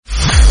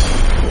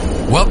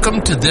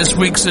Welcome to this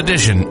week's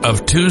edition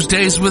of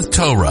Tuesdays with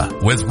Torah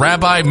with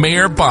Rabbi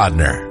Meir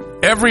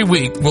Bodner. Every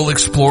week we'll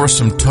explore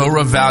some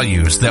Torah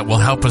values that will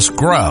help us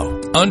grow,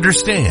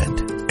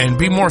 understand, and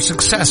be more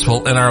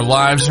successful in our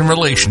lives and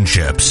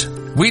relationships.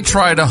 We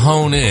try to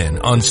hone in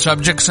on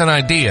subjects and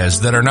ideas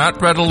that are not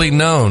readily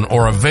known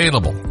or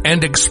available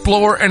and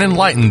explore and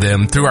enlighten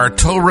them through our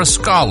Torah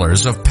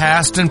scholars of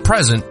past and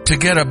present to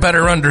get a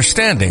better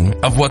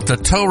understanding of what the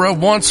Torah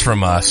wants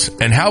from us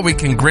and how we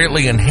can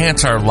greatly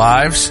enhance our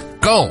lives,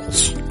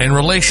 goals, and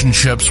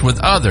relationships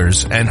with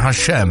others and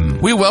Hashem.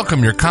 We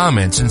welcome your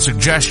comments and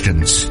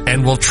suggestions,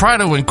 and we'll try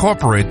to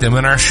incorporate them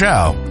in our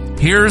show.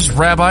 Here's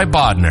Rabbi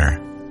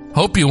Bodner.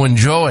 Hope you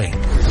enjoy.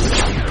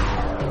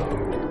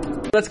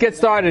 Let's get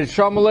started.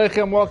 Shalom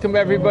Aleichem. Welcome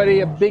everybody.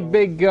 A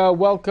big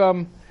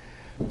welcome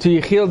to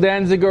Yechiel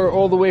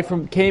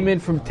Danziger came in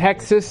from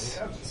Texas,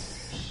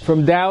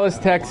 from Dallas,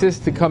 Texas,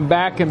 to come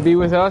back and be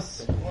with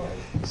us.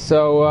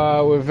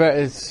 So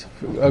it's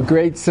a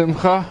great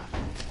simcha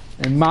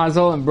and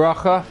mazel and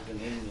bracha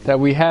that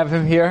we have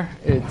him here.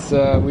 It's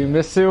we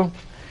miss you,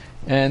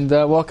 and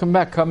welcome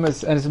back. Come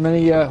as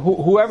many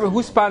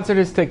who sponsored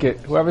his ticket.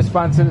 Whoever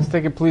sponsored his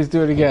ticket, please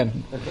do it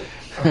again.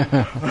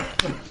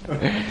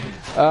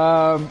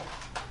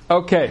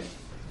 Okay,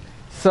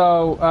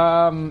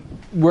 so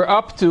we're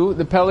up to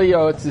the Pele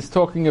Yoetz is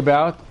talking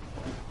about,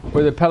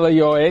 or the Pele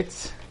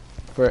Yoetz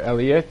for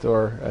Elliot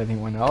or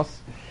anyone else,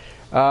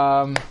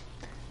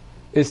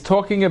 is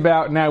talking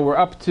about. Now we're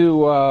up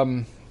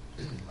to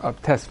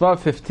Tesvav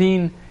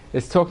 15.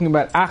 It's talking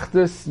about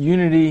Achdus,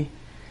 unity,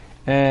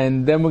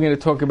 and then we're going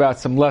to talk about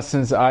some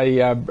lessons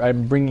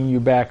I'm bringing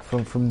you back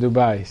from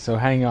Dubai. So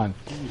hang on.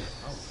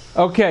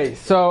 Okay,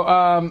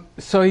 so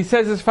he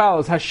says as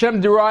follows: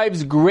 Hashem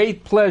derives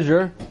great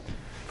pleasure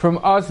from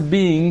us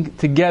being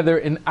together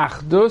in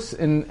Achdus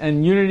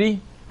and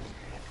unity,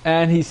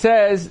 and he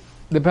says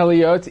the Pele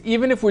Yoetz,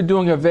 even if we're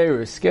doing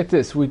Averis, get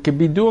this, we shouldn't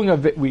be doing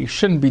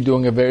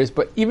Averis,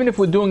 but even if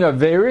we're doing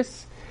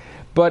Averis,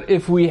 but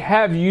if we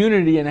have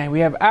unity and we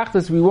have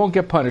Achdus, we won't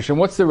get punished. And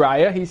what's the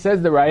Raya? He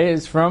says the Raya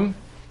is from.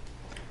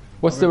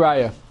 What's the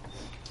Raya?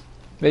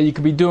 That you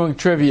could be doing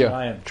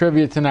trivia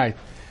tonight.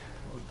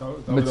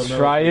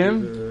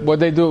 Mitzrayim, what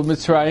they do with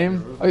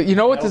Mitzrayim. You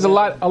know what? There's a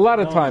lot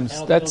of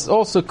times. That's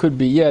also could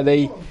be. Yeah,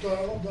 Daraf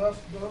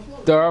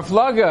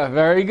Laga,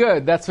 very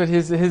good. That's what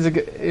his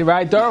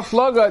right. Daraf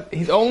Laga.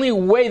 The only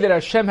way that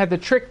Hashem had to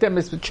trick them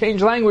is to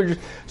change language,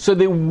 so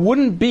they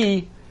wouldn't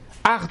be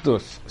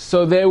Achdus.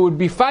 So they would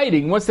be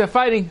fighting. Once they're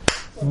fighting,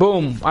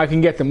 boom, I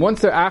can get them.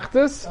 Once they're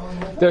Achdus,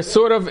 they're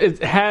sort of,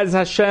 it has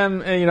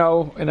Hashem, in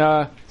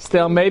a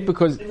stalemate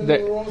because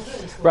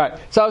right.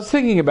 So I was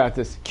thinking about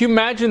this. Can you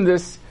imagine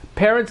this?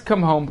 Parents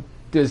come home.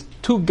 There's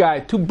two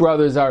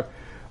brothers are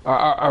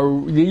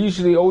they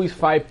usually always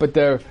fight, but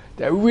they're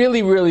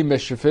really, really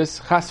mischievous.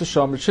 Chas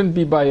v'shalom, it shouldn't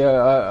be by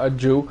a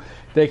Jew.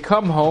 They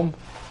come home,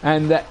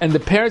 and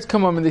the parents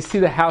come home and they see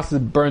the house is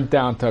burnt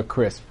down to a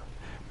crisp,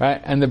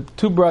 right? And the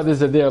two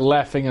brothers are there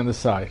laughing on the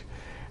side,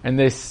 and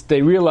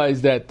they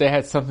realize that they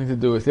had something to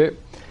do with it,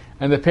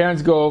 and the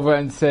parents go over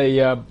and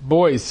say,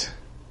 "Boys,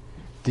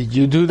 did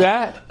you do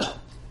that?"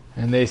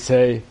 And they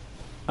say,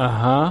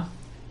 "Uh-huh.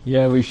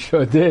 Yeah, we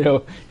sure did.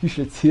 Oh, you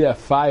should see that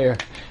fire.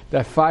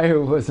 That fire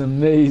was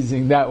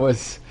amazing. That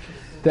was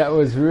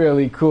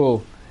really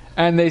cool."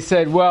 And they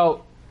said,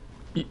 "Well,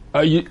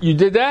 you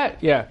did that?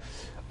 Yeah.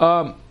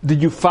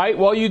 Did you fight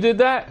while you did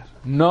that?"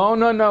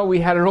 No.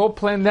 We had it all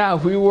planned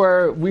out. We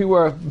were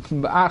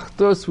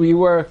achdus. We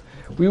were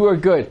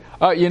good.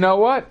 You know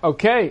what?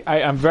 Okay,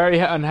 I'm very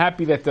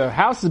unhappy that the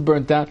house is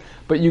burnt down,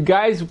 but you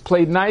guys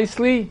played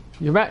nicely.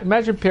 You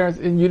imagine parents,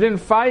 and you didn't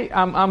fight.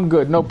 I'm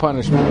good. No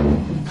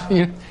punishment. Can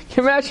you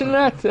imagine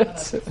that?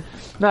 That's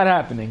not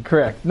happening.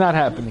 Correct. Not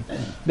happening.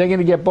 They're going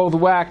to get both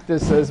whacked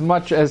as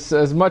much as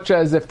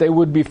if they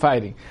would be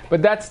fighting.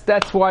 But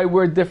that's why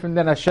we're different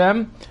than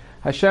Hashem.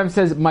 Hashem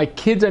says, "My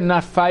kids are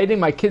not fighting.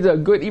 My kids are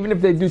good, even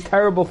if they do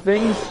terrible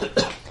things.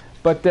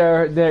 But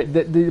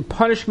the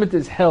punishment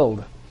is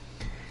held."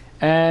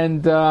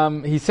 And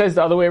he says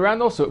the other way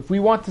around also. If we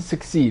want to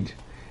succeed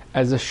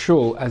as a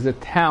shul, as a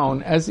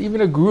town, as even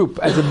a group,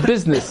 as a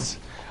business,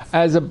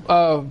 as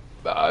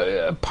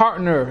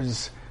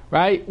partners,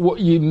 right?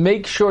 You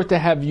make sure to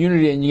have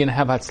unity, and you're going to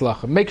have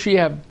hatzlacha. Make sure you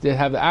have the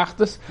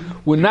achdus.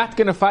 We're not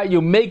going to fight.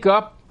 You'll make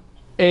up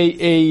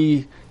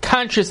a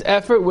conscious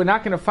effort. We're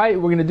not going to fight.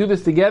 We're going to do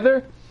this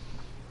together.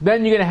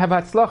 Then you're going to have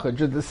hatzlacha.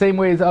 Just the same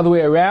way as the other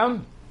way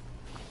around.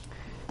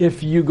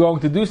 If you're going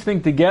to do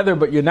something together,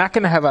 but you're not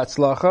going to have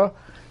hatzlacha,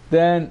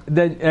 then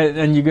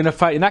and you're going to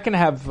fight. You're not going to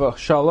have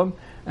shalom,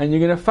 and you're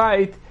going to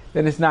fight.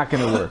 Then it's not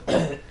going to work.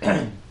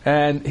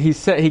 And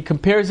he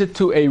compares it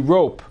to a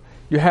rope.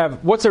 You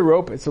have, what's a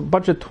rope? It's a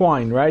bunch of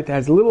twine, right? It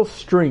has little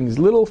strings,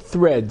 little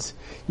threads.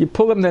 You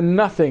pull them, they're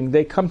nothing.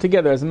 They come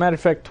together. As a matter of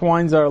fact,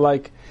 twines are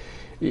like,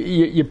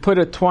 you put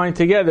a twine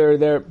together,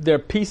 they're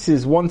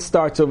pieces. One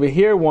starts over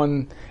here,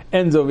 one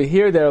ends over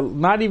here. They're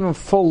not even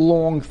full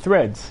long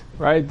threads,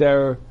 right?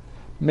 They're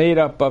made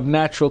up of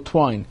natural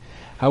twine.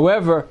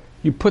 However,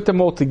 you put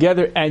them all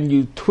together and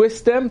you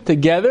twist them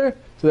together,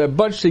 so they're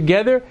bunched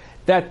together,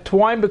 that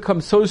twine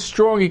becomes so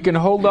strong it can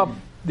hold up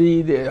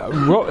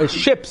the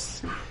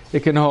ships.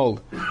 It can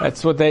hold.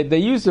 That's what they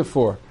use it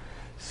for.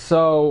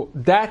 So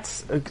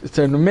it's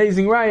an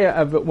amazing raya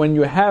of when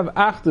you have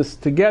achdus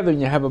together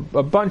and you have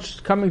a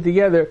bunch coming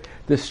together,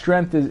 the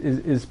strength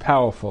is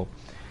powerful,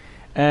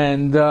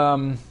 and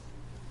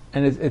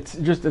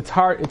it's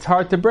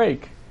hard to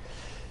break,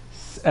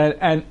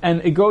 and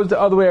it goes the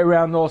other way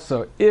around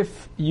also.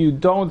 If you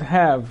don't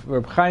have,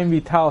 Reb Chaim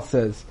Vital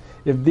says,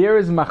 if there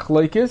is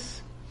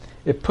machlokes,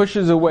 it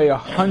pushes away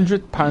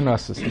 100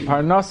 parnasas. The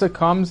parnasa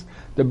comes,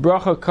 the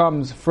bracha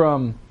comes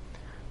from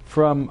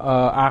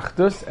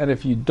achdus, and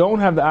if you don't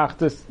have the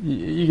achdus,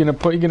 you're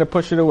gonna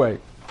push it away.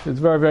 It's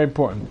very, very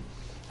important.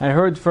 I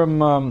heard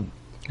from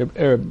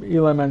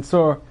Eli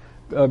Mansour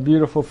a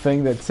beautiful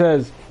thing that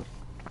says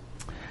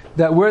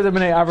that we're the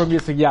Bnei Avram,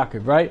 Yitzchak,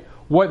 Yaakov, right?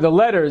 What the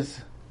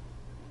letters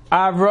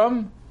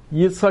Avram,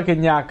 Yitzchak,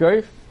 and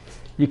Yaakov.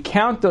 You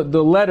count the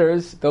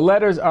letters. The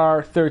letters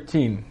are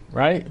 13,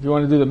 right? If you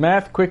want to do the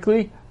math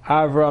quickly,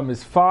 Avram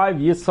is 5,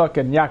 Yitzchak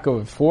and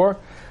Yaakov is 4.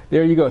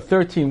 There you go,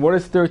 13. What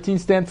does 13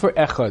 stand for?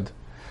 Echad.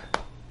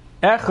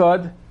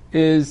 Echad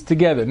is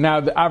together.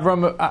 Now, the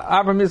Avram,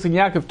 Yitzchak, and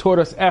Yaakov taught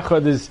us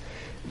Echad is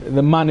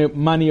the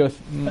monotheism,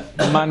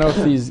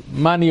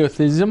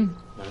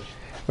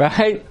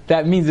 right?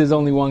 That means there's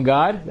only one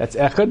God. That's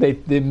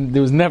Echad.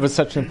 There was never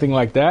such a thing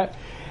like that.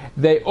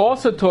 They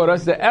also taught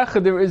us that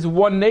Echad, there is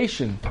one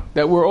nation,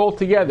 that we're all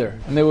together.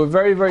 And they were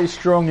very, very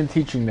strong in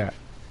teaching that.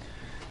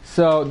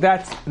 So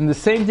and the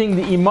same thing,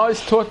 the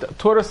Imams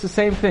taught us the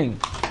same thing.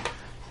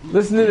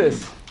 Listen to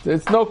this.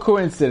 It's no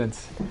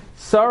coincidence.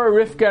 Sarah,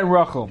 Rivka, and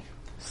Rachel.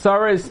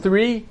 Sarah is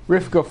 3,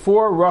 Rivka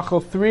 4, Rachel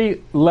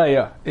 3,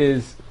 Leah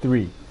is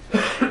 3.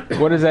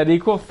 What does that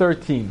equal?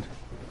 13.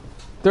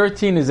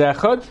 13 is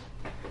Echad.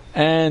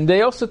 And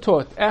they also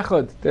taught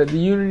Echad, the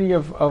unity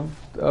of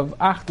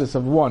Achdus,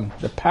 of one,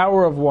 the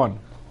power of one.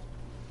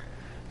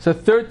 So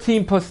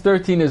 13 plus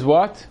 13 is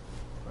what?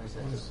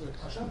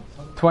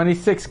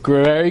 26.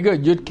 Very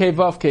good. Yud Kei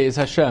Vav Kei is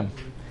Hashem.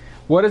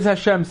 What does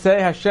Hashem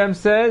say? Hashem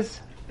says,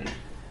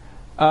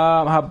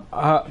 Haboicher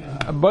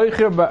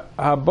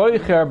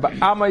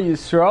ba'ama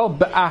Yisrael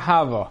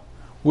ba'ahava,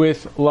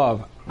 with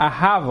love.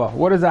 Ahava.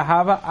 What is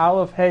Ahava?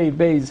 Aleph, Hey,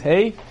 Beis,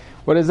 Hey.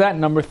 What is that?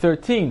 Number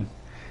 13.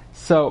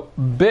 So,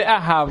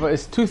 be'ahava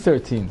is 2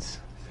 13s.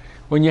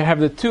 When you have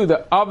the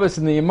Avos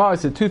and the Yamah,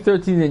 it's the 2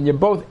 13s, and you're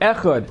both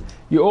Echad,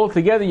 you're all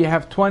together, you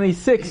have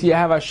 26, you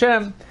have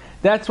Hashem.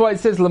 That's why it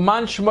says,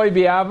 Leman Shmoy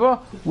Be'ava.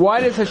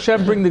 Why does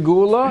Hashem bring the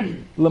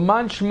Geula?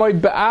 Leman Shmoy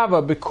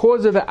Be'ava,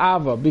 because of the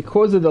Ava,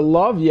 because of the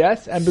love,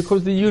 yes, and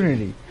because of the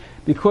unity,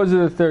 because of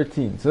the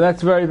 13. So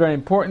that's very, very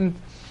important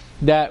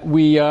that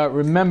we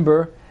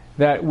remember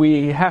that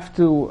we have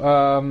to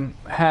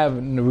have,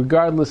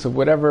 regardless of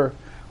whatever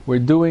we're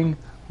doing,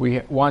 we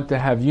want to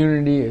have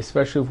unity,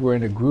 especially if we're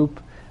in a group.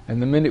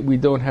 And the minute we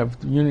don't have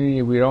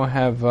unity, we don't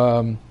have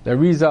the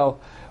Rizal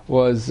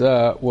was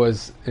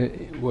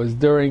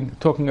during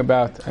talking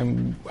about.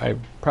 I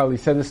probably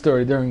said the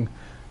story during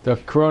the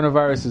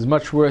coronavirus is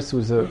much worse.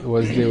 There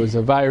was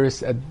a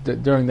virus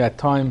during that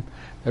time.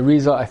 The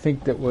Rizal, I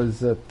think that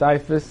was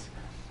typhus,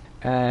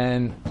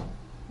 and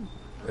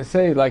I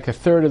say like a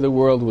third of the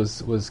world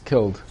was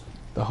killed.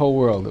 The whole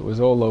world. It was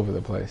all over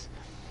the place.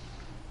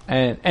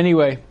 And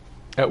anyway,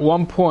 at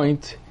one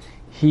point,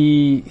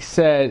 he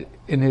said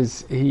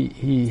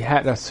he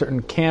had a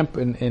certain camp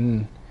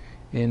in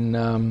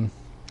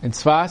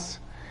Tzfas,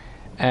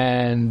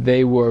 and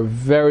they were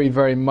very,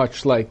 very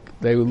much like,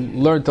 they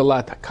learned a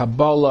lot,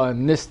 Kabbalah,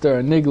 and Nistar,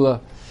 and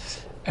Nigla,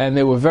 and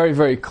they were very,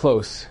 very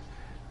close.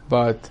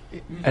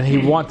 And he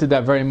wanted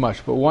that very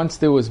much. But once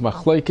there was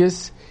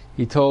machlokes,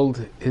 he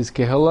told his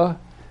kehillah,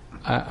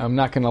 I'm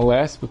not going to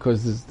last,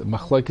 because the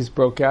machlokes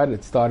broke out.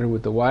 It started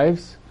with the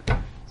wives.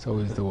 It's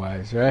always the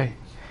wives, right?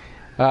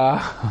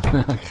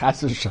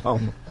 Chas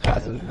v'shalom.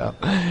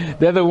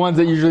 They're the ones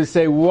that usually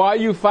say, "Why are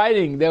you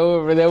fighting?" They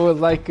were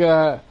like,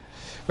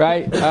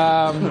 right?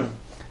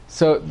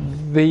 So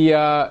the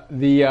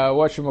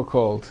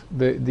whatchamacallit,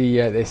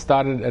 they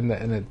started and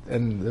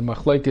the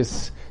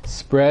machlokes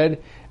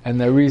spread, and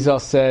the Rizal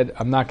said,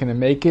 "I'm not going to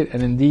make it."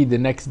 And indeed, the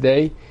next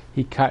day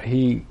he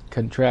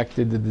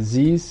contracted the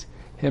disease.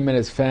 Him and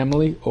his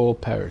family all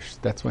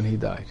perished. That's when he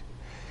died.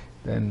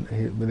 Then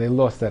they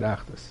lost that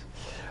achdus.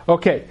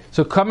 Okay,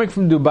 so coming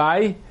from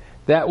Dubai,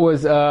 that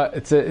was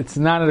it's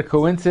not a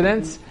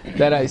coincidence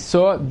that I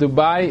saw.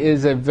 Dubai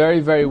is a very,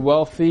 very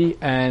wealthy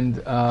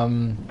and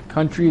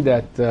country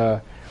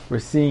that we're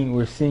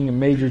seeing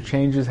major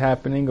changes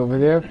happening over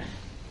there.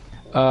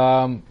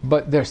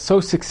 But they're so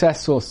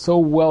successful, so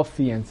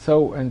wealthy, and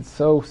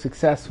so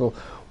successful.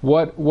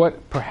 What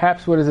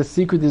is a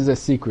secret is a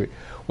secret.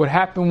 What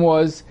happened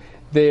was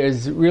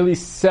there's really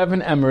 7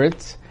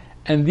 emirates,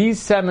 and these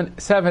seven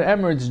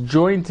emirates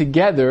joined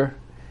together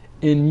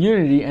in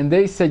unity, and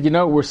they said,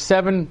 we're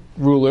 7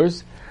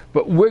 rulers,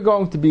 but we're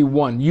going to be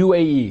one.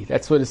 UAE,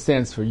 that's what it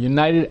stands for,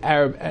 United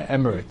Arab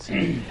Emirates.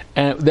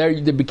 And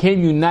they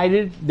became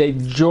united. They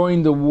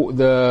joined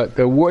the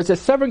wars.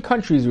 There's 7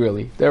 countries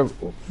really. They're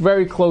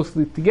very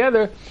closely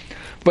together.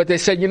 But they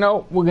said,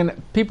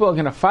 people are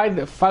gonna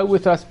fight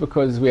with us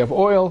because we have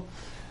oil.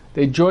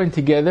 They joined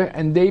together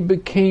and they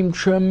became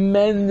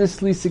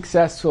tremendously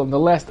successful. In the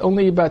last,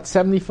 only about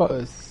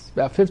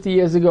 50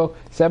 years ago,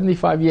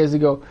 75 years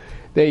ago,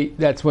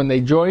 that's when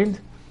they joined.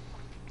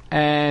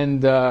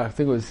 And I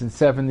think it was in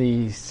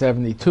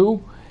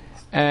 72,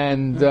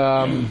 and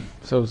so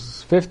it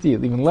was 50,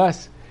 even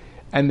less.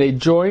 And they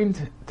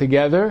joined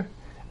together,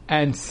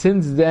 and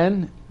since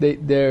then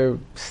their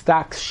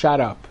stocks shot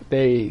up.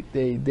 They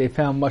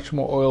found much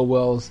more oil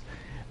wells,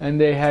 and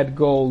they had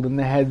gold, and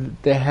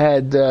they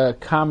had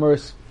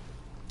commerce.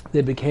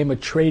 They became a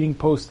trading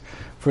post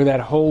for that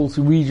whole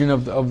region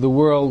of the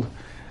world.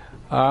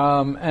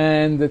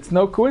 And it's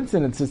no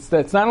coincidence.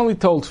 It's not only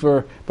told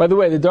for. By the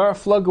way, the Dor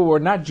HaFlaga were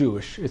not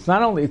Jewish. It's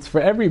not only. It's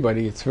for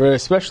everybody. It's for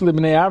especially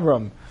Bnei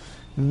Avram.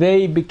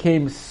 They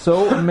became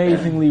so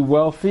amazingly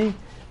wealthy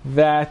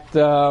that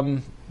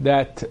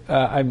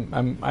I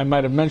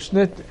might have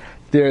mentioned it.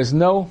 There is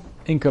no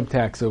income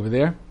tax over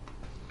there.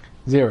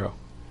 Zero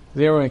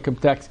income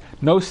tax.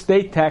 No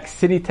state tax,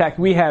 city tax.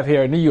 We have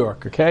here in New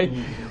York. Okay,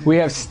 we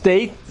have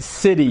state,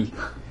 city.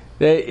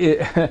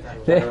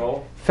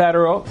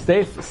 Federal,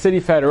 state, city,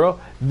 federal.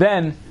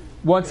 Then,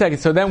 1 second.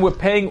 So then we're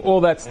paying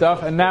all that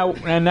stuff, and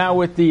now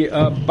with the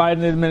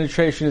Biden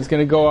administration, it's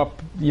going to go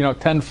up,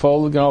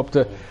 tenfold. We're going to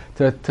go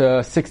up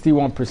to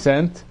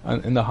 61%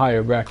 in the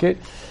higher bracket,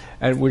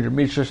 and with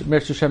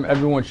Mr. Hashem,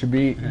 everyone should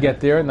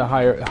get there in the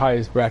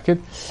highest bracket,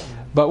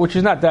 but which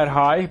is not that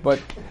high. But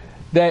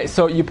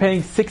so you're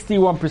paying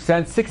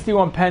 61%,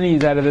 61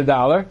 pennies out of the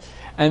dollar,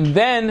 and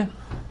then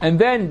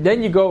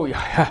you go.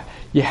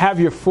 You have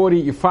your 40.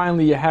 You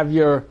have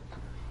your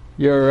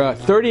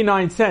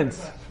 39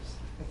 cents,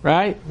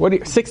 right?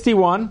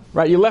 61,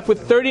 right? You're left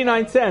with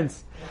 39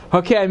 cents.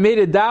 Okay, I made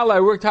 $1.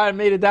 I worked hard. I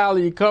made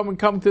 $1. You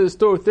come to the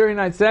store with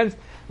 39 cents.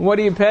 And what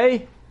do you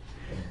pay?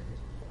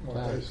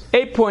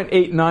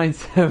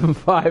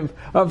 8.8975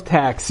 of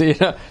tax.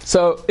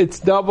 So it's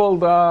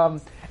doubled.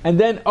 And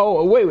then,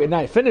 wait, now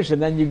I finish,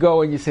 and then you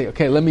go and you say,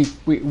 okay, we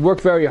work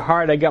very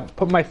hard. I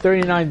put my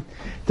 39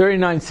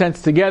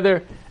 cents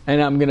together,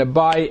 and I'm going to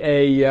buy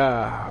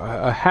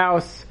a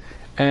house.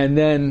 And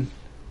then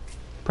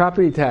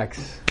property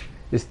tax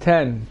is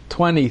 $10,000,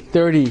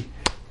 $20,000,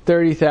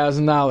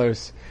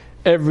 $30,000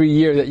 every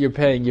year that you're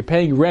paying. You're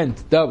paying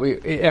rent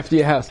after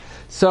your house.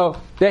 So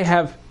they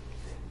have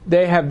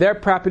their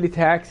property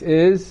tax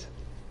is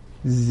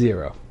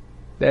 0.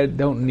 They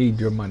don't need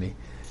your money.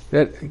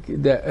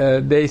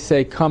 They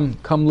say come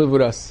live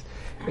with us.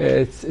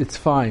 It's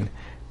fine.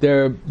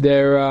 Their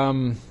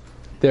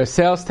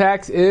sales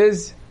tax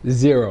is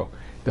 0.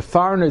 The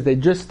foreigners, they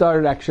just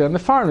started actually. And the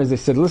foreigners, they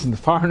said, listen, the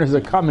foreigners are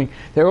coming.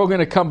 They're all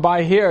going to come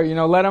by here.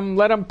 Let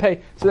them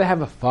pay. So they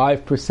have a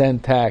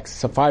 5%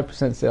 tax, a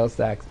 5% sales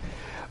tax.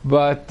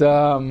 But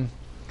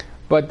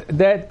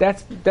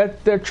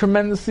they're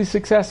tremendously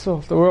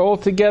successful. So we're all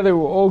together.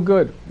 We're all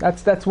good.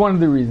 That's one of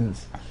the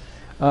reasons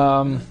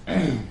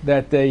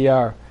that they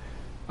are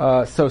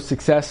so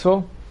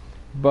successful.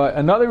 But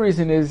another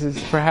reason is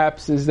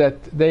that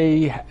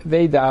they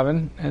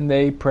daven and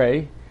they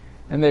pray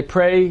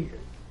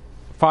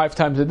 5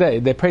 times a day.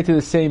 They pray to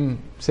the same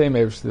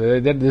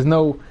Eibshter. There's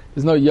no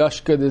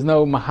Yashka, there's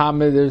no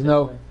Muhammad, there's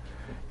no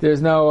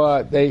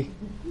they.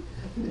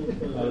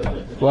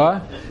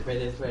 What?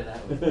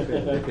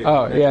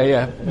 Oh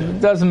yeah.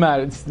 It doesn't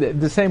matter. It's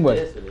the same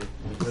way.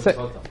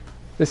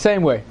 The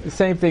same way, the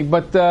same thing.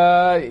 But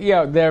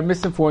they're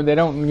misinformed. They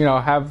don't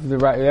have the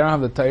right. They don't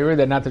have the Torah.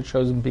 They're not the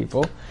chosen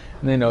people,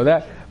 and they know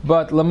that.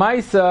 But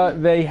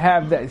Lamaisa, they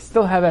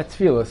still have that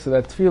tefillah, so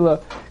that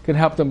tefillah can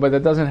help them, but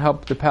that doesn't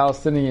help the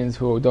Palestinians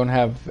who don't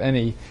have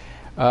any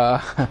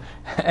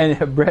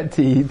bread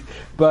to eat.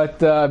 But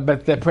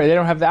they pray. They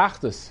don't have the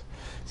achdus,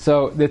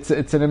 so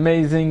it's an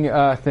amazing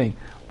thing.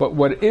 But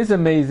what is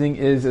amazing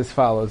is as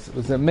follows.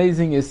 What's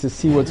amazing is to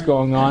see what's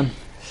going on,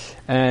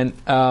 and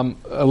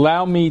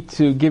allow me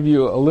to give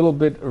you a little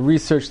bit of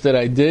research that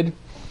I did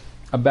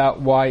about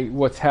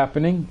what's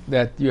happening.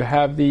 That you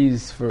have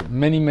these for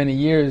many, many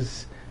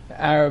years. The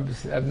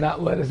Arabs have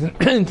not let us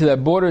into their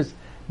borders.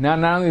 Now,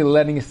 not only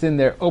letting us in,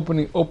 they're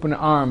open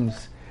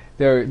arms.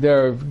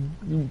 They're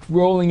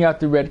rolling out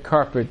the red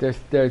carpet.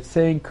 They're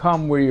saying,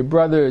 "Come, we're your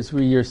brothers,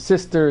 we're your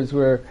sisters.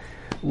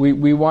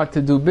 We want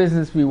to do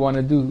business. We want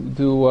to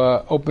do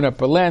open up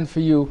a land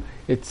for you.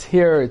 It's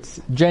here. It's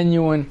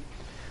genuine."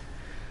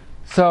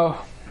 So,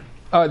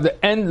 the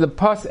end of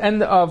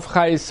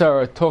Chayei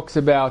Sarah talks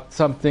about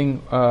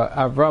something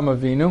Avram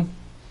Avinu.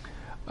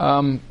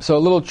 So a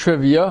little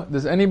trivia.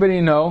 Does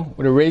anybody know?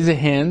 Would you raise your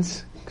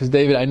hands? Because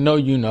David, I know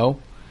you know.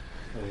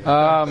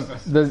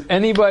 Does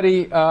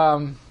anybody?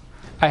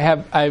 I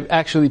have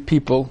actually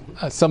people.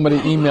 Somebody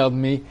emailed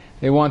me.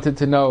 They wanted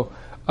to know.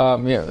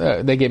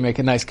 They gave me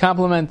a nice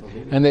compliment,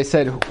 and they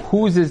said,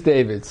 "Who's this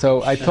David?"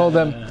 So I told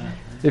them,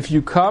 "If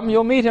you come,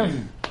 you'll meet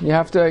him." You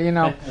have to,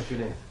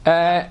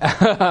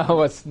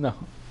 what's no?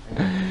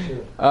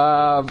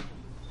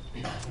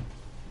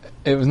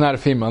 It was not a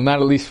female, not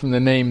at least from the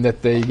name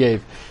that they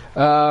gave.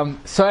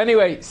 So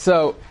anyway,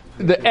 so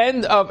the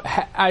end of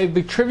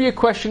the trivia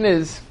question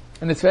is,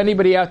 and it's for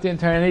anybody out there in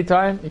turn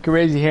anytime, you can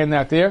raise your hand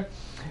out there.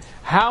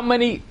 How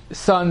many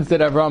sons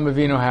did Avraham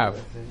Avinu have?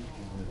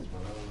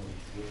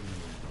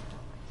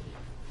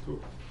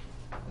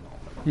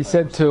 You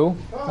said 2.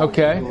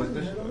 Okay.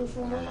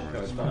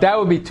 That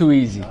would be too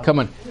easy. Come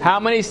on. How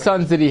many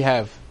sons did he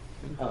have?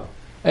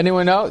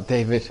 Anyone know?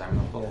 David.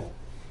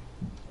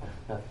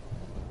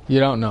 You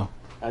don't know.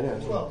 I know.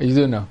 12. You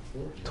do know.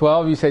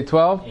 12? You say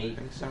 12?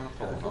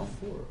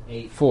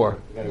 8. 4.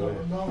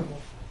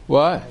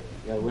 What?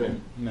 He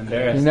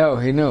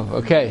knew.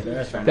 Okay.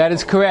 That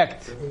is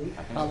correct.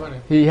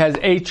 He has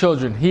 8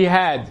 children.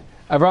 Avraham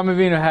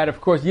Avinu had, of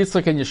course,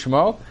 Yitzchak and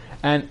Yishmael.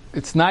 And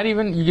it's not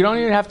even, you don't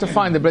even have to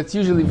find it, but it's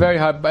usually very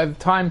hard. By the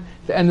time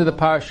the end of the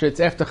parasha, it's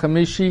after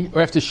Chamishi,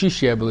 or after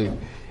Shishi, I believe,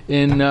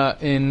 in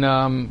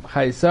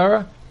Chayei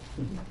Sarah.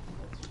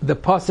 The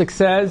pasuk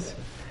says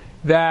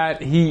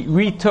that he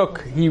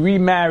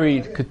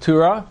remarried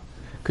Keturah.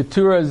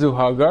 Keturah is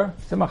Hagar.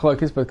 It's a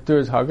machlokes, but Keturah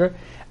is Hagar.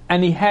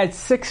 And he had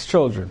 6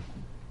 children.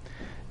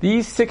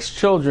 These 6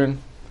 children,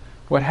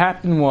 what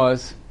happened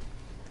was,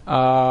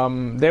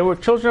 they were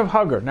children of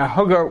Hagar. Now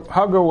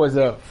Hagar was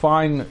a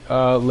fine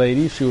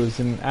lady. She was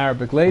an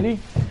Arabic lady,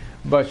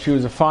 but she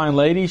was a fine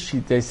lady.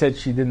 They said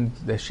she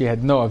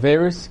had no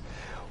averus.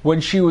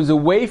 When she was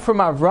away from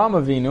Avraham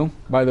Avinu,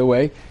 by the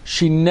way,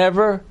 she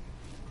never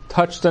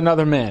touched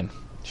another man.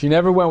 She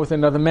never went with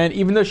another man,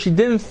 even though she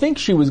didn't think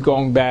she was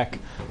going back.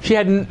 She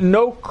had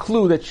no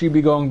clue that she'd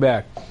be going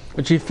back.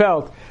 But she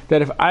felt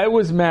that if I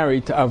was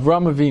married to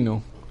Avraham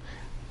Avinu,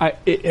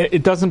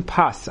 it doesn't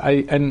pass.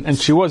 And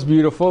she was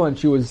beautiful and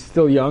she was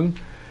still young,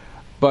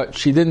 but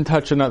she didn't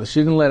touch another.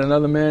 She didn't let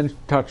another man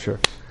touch her,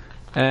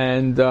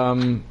 and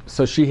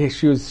so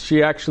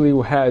she actually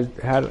had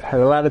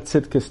a lot of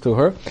tzidkis to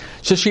her.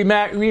 So she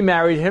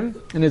remarried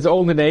him in his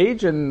olden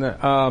age,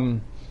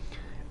 and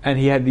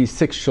he had these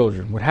 6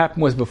 children. What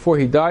happened was, before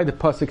he died, the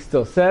pasuk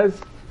still says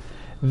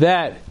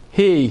that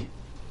he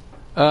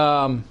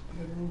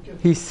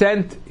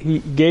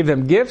gave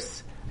them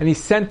gifts and he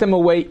sent them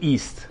away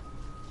east.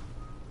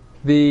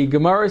 The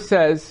Gemara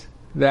says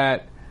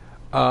that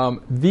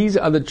these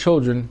are the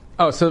children.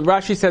 Oh, so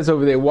Rashi says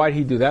over there, why did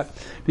he do that?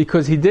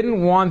 Because he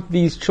didn't want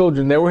these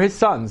children, they were his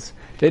sons,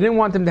 they didn't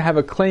want them to have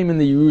a claim in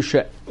the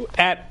Yerusha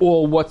at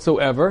all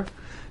whatsoever.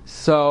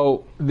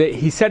 So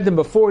he sent them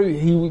before,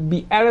 he would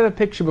be out of the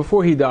picture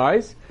before he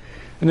dies,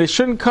 and they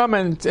shouldn't come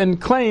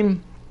and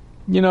claim,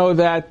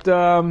 that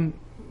hey,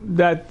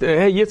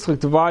 Yitzchak,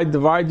 divide the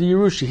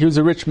Yerusha. He was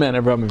a rich man,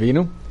 Avraham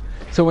Avinu.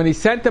 So when he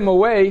sent them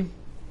away,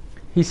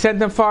 he sent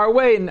them far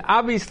away, and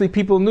obviously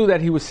people knew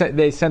that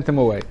they sent them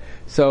away.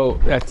 So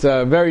that's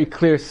a very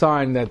clear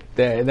sign that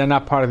they're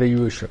not part of the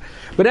Yerusha.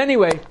 But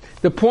anyway,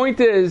 the point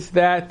is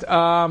that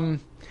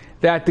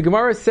that the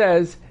Gemara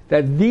says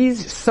that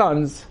these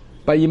sons,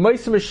 by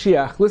Yemais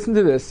Mashiach, listen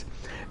to this,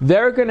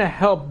 they're going to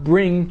help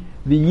bring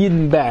the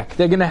Yidden back.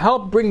 They're going to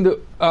help bring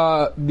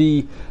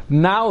the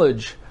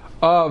knowledge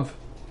of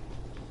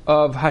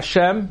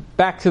Hashem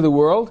back to the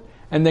world,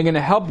 and they're going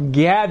to help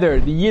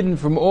gather the Yidden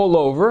from all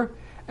over.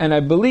 And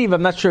I believe,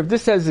 I'm not sure if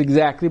this says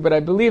exactly, but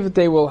I believe that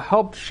they will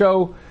help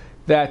show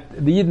that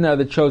the Yidden are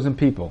the chosen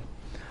people.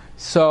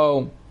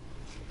 So,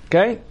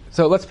 okay?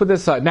 So let's put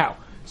this aside. Now,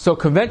 so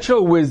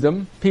conventional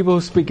wisdom, people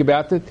who speak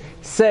about it,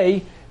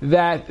 say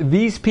that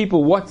these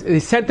people, he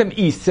sent them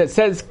east. It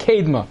says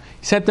Kedma.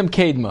 He sent them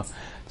Kedma.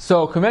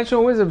 So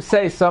conventional wisdom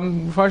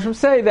some Mepharshim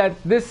say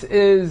that this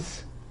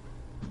is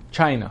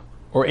China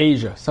or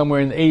Asia,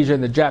 somewhere in Asia,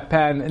 in the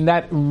Japan, in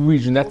that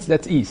region.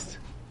 That's east.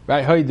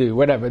 Right, Hoidu,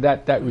 whatever,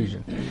 that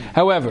region.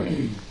 However,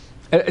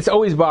 it's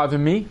always bothered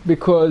me,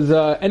 because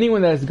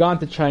anyone that has gone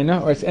to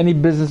China, or any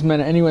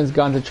businessman, anyone that's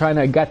gone to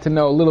China, I got to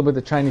know a little bit of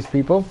the Chinese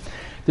people.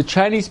 The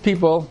Chinese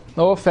people,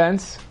 no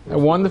offense, are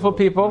wonderful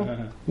people,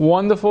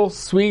 wonderful,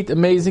 sweet,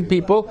 amazing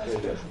people,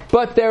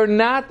 but they're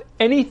not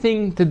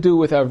anything to do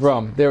with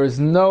Avram. There's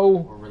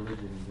no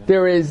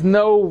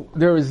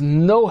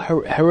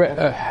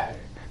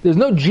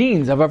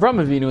genes of Avram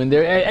Avinu in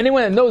there.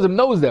 Anyone that knows them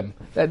knows them.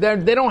 They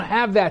don't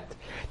have that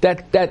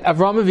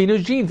Avram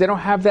Avinu's genes. They don't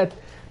have that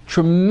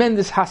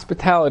tremendous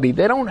hospitality.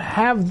 They don't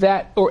have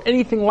that, or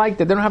anything like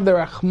that. They don't have the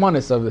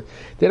rachmanis of it.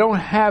 They don't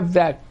have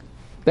that.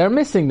 They're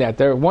missing that.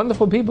 They're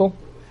wonderful people,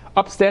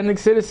 upstanding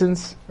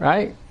citizens,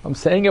 right? I'm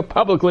saying it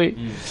publicly.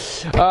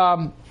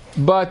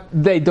 But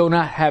they do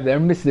not have that. They're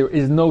missing. There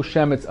is no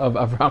shemitz of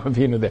Avram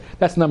Avinu there.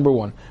 That's number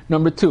one.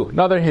 Number two,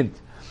 another hint.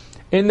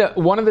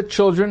 One of the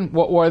children,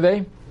 what were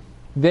they?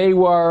 They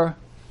were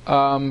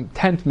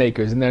tent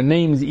makers, and their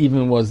names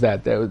even was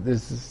that.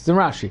 This is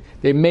Rashi.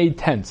 They made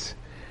tents.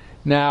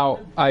 Now,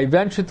 I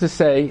venture to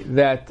say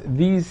that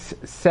these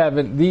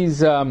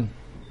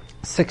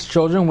 6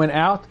 children went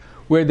out.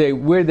 Where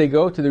they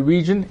go to the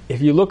region,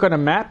 if you look on a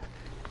map,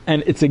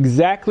 and it's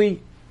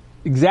exactly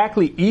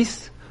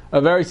east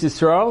of Eretz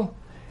Yisrael,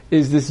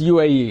 is this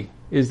UAE,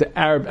 is the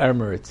Arab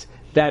Emirates,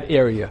 that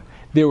area.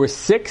 There were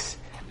 6,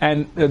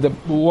 and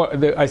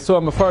I saw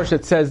a Mefarish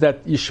that says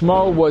that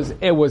Yishmael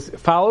was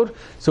followed,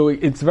 so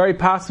it's very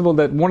possible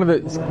that one of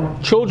the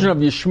children of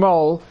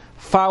Yishmael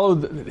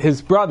followed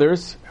his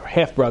brothers,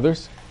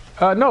 half-brothers,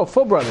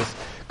 full brothers,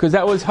 because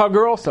that was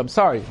Hagar also, I'm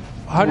sorry,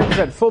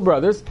 100% full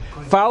brothers,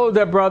 followed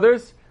their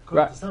brothers,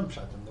 right,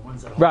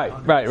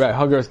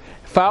 Hagar's,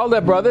 followed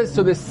their brothers,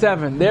 so there's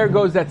 7, there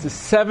goes, that's the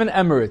 7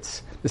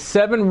 Emirates, the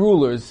 7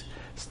 rulers,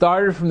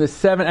 started from the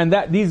 7, and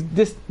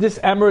this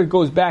emirate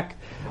goes back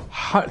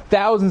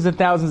thousands and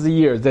thousands of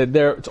years.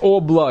 It's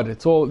all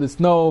blood.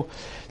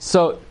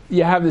 So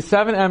you have the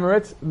 7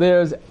 Emirates.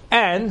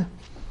 And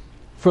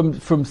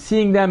from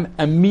seeing them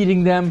and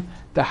meeting them,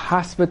 the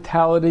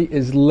hospitality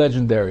is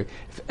legendary.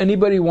 If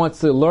anybody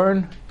wants to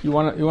learn, you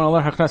want to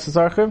learn Hachnas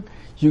Archim,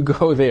 you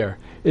go there.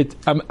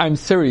 I'm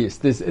serious.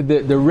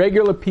 The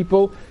regular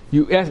people,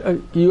 you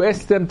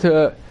ask them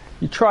to,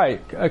 you try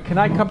it. Can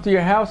I come to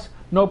your house?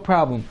 No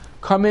problem.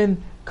 Come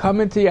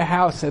into your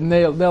house, and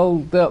they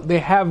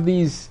have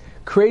these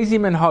crazy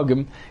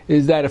menhagim.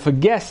 Is that if a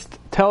guest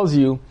tells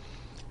you,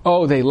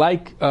 oh, they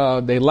like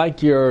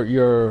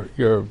your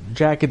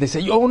jacket, they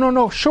say, oh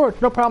no, sure,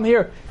 no problem,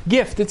 here,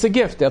 gift, it's a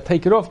gift. They'll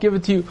take it off, give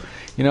it to you.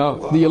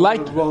 Do you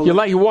like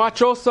your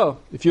watch also?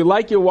 If you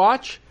like your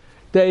watch,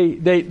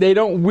 they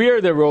don't wear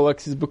their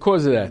Rolexes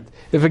because of that.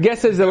 If a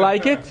guest says they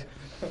like it,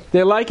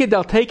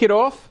 they'll take it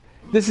off.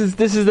 This is a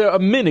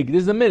minig.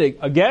 This is a minig.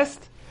 A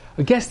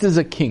guest is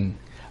a king.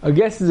 A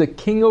guest is a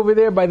king over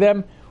there by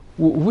them.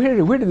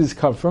 Where did this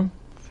come from?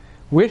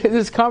 Where did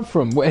this come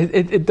from?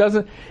 It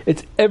doesn't.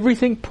 It's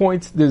everything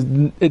points.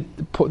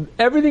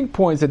 Everything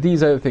points at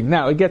these other things.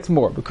 Now it gets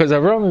more because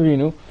Avraham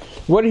Avinu,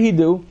 what did he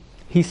do?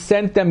 He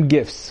sent them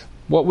gifts.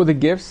 What were the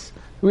gifts?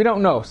 We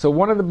don't know. So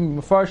one of the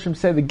Mefarshim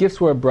said the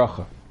gifts were a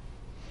bracha.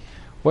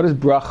 What is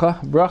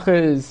bracha? Bracha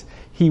is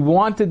he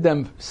wanted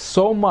them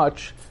so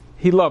much.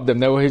 He loved them.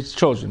 They were his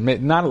children.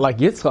 Not like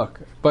Yitzchak,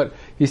 but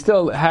he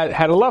still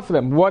had a love for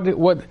them. What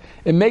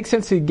it makes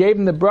sense. He gave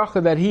them the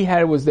bracha that he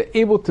had was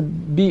able to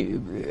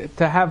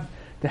have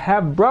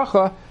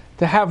bracha,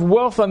 to have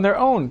wealth on their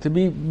own,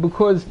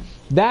 because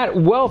that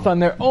wealth on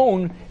their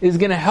own is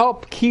going to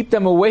help keep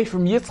them away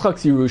from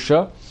Yitzchak's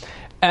Yerusha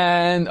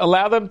and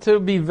allow them to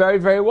be very,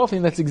 very wealthy.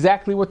 And that's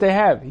exactly what they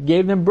have. He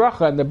gave them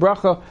bracha, and the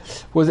bracha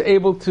was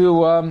able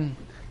to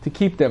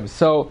keep them.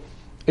 So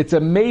it's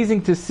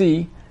amazing to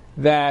see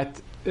that.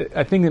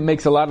 I think it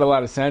makes a lot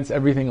of sense.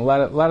 Everything, a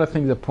lot of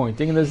things are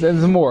pointing, and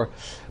there's more,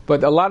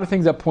 but a lot of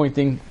things are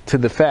pointing to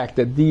the fact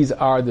that these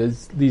are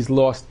these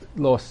lost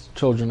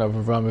children of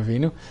Avraham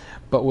Avinu.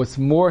 But what's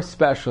more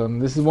special,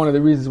 and this is one of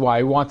the reasons why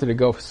I wanted to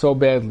go so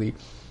badly,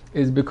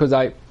 is because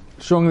I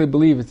strongly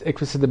believe it's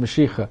Ikvus the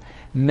Mashiach.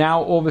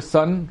 Now all of a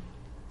sudden,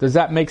 does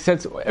that make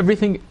sense?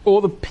 Everything, all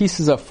the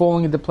pieces are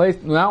falling into place.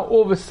 Now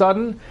all of a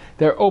sudden,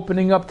 they're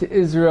opening up to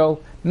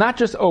Israel. Not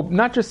just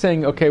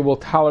saying, okay, we'll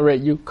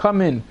tolerate you. Come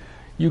in.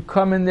 You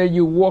come in there,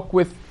 you walk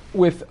with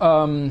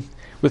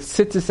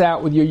tzitzis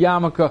out, with your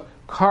yarmulke,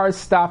 cars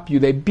stop you,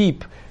 they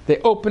beep, they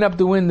open up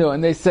the window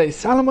and they say,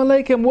 Salam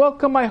Aleikum,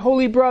 welcome my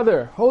holy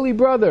brother.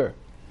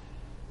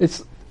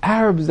 It's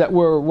Arabs that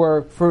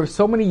were for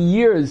so many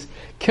years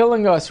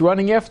killing us,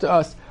 running after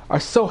us, are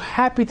so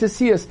happy to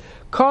see us.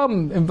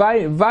 Come,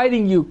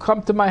 inviting you,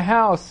 come to my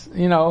house,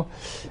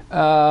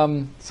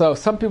 So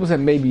some people said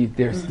maybe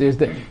there's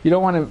you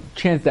don't want to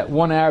chance that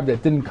one Arab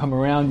that didn't come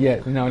around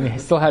yet, and he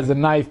still has a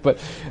knife, but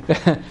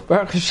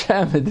Baruch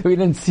Hashem, we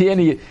didn't see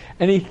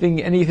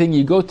anything.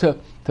 You go to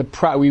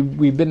Prague,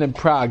 we've been in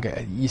Prague,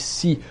 you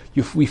see,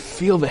 we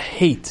feel the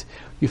hate,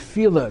 you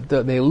feel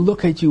they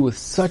look at you with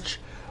such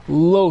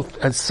loath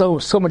and so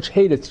much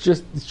hate. It's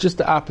just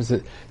the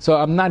opposite. So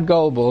I'm not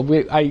gullible.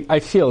 I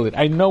feel it.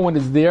 I know when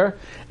it's there,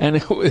 and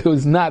it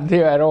was not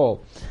there at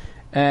all.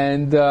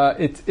 And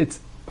it's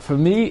for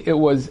me. It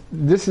was.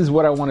 This is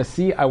what I want to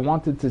see. I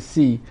wanted to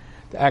see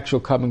the actual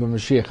coming of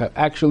Mashiach.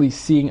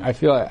 I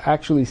feel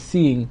actually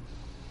seeing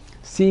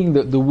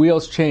the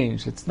wheels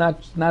change. It's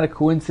not a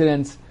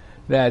coincidence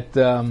that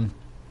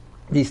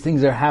these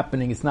things are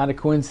happening. It's not a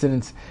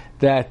coincidence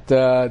that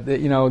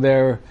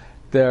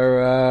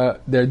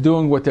they're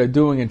doing what they're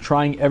doing and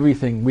trying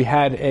everything. We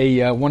had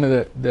one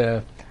of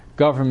the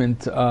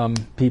government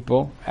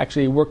people,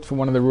 actually he worked for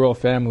one of the royal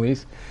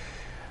families,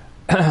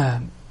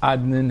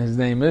 Adnan his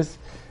name is.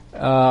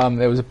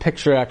 There was a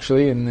picture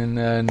actually in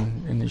the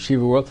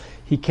Yeshiva world.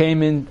 He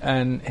came in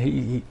and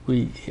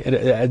we had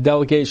a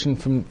delegation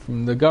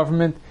from the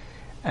government,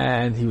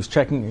 and he was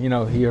checking,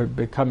 he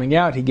had coming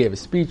out, he gave a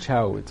speech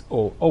how it's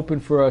all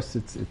open for us,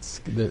 it's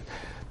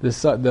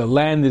the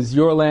land is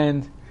your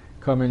land,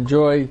 come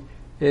enjoy.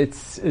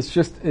 It's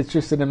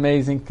just an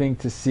amazing thing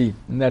to see,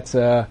 and that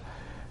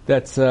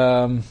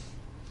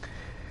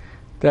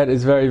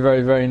is very,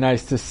 very, very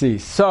nice to see.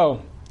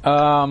 So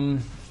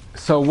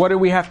what do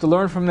we have to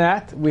learn from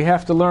that? We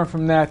have to learn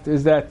from that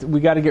is that we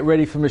got to get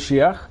ready for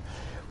Mashiach.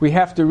 We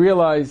have to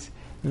realize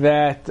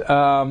that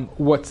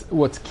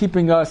what's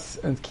keeping us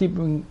and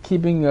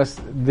keeping us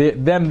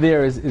them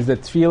there is the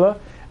tefillah,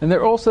 And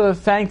they're also the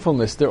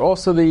thankfulness. They're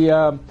also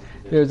the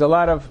there's a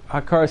lot of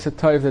hakaras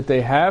hatov that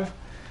they have.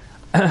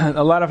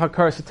 A lot of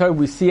hakaras hatov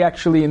we see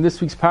actually in this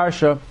week's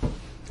parsha.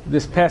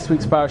 This past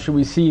week's parsha,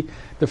 we see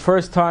the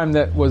first time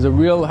that was a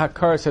real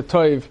hakaras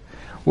hatov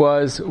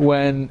was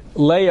when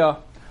Leah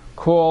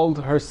called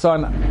her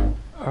son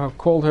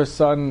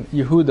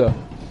Yehuda.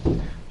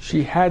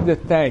 She had the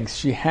thanks.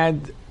 She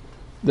had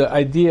the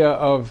idea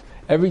of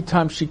every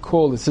time she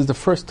called. This is the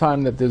first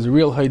time that there's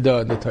real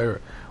Haidah in the Torah.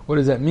 What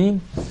does that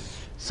mean?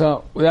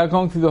 So, without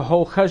going through the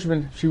whole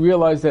cheshbon, she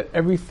realized that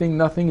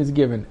nothing is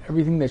given.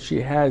 Everything that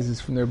she has is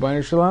from the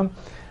Rebbeinu Shalom,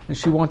 and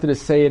she wanted to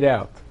say it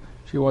out.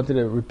 She wanted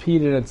to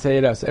repeat it and say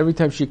it out. So every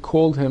time she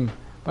called him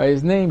by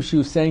his name, she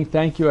was saying,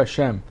 "Thank you,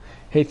 Hashem.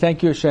 Hey,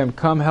 thank you, Hashem.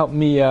 Come help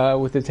me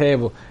with the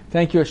table.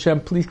 Thank you, Hashem.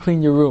 Please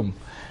clean your room.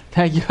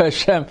 Thank you,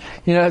 Hashem."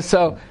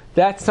 So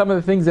that's some of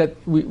the things that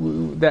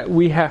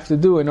we have to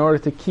do in order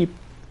to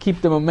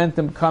keep the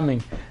momentum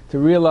coming, to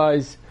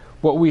realize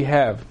what we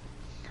have.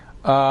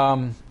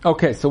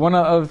 Okay, so one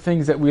of the other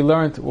things that we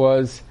learned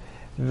was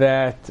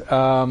that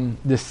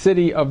the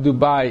city of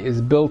Dubai is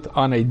built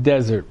on a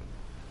desert.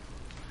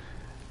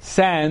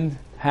 Sand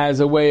has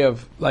a way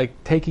of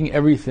taking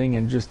everything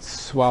and just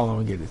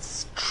swallowing it.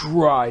 It's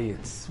dry,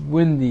 it's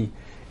windy,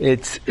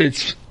 it's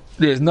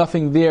there's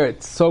nothing there.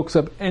 It soaks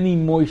up any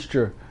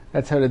moisture.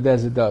 That's how the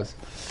desert does.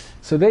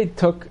 So they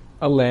took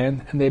a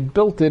land and they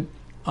built it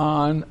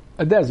on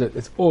a desert.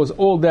 It was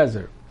all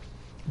desert.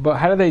 But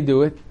how do they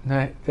do it?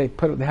 They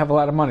have a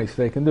lot of money, so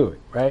they can do it,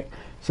 right?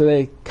 So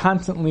they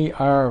constantly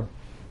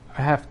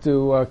have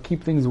to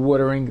keep things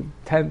watering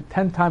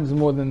 10 times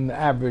more than the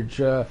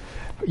average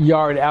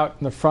yard out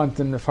in the front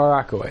and the far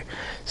Rockaway.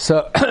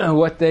 So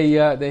what they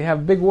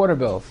have big water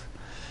bills.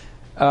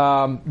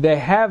 They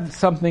have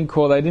something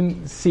called, I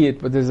didn't see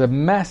it, but there's a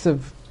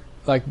massive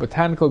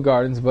botanical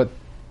gardens, but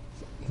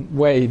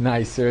way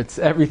nicer. It's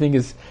everything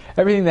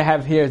they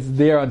have here is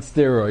there on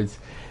steroids.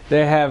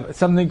 They have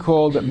something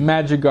called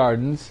Magic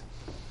Gardens.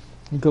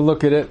 You can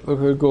look at it.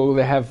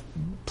 They have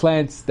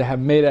plants they have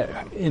made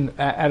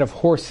out of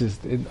horses,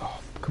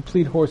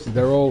 complete horses.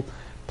 They're all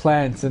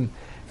plants. And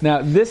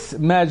now this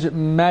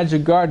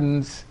Magic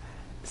Gardens,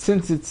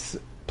 since it's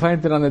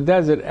planted on the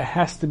desert, it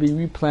has to be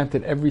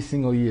replanted every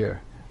single year.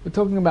 We're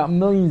talking about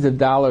millions of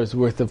dollars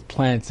worth of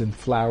plants and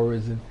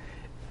flowers, and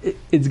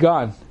it's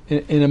gone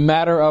in a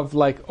matter of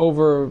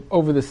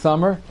over the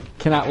summer.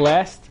 Cannot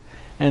last.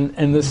 And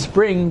in the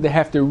spring, they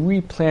have to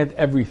replant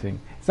everything.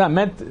 It's not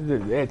meant.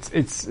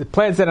 It's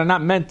plants that are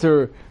not meant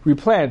to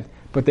replant,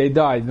 but they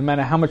die. No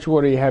matter how much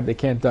water you have, they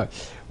can't die.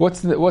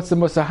 What's the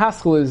most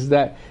hassle is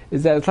that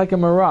it's like a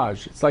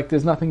mirage. It's like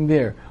there's nothing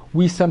there.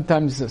 We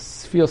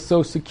sometimes feel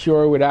so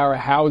secure with our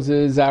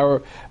houses,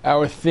 our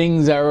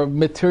things, our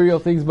material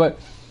things, but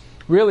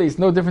really it's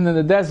no different than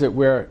the desert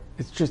where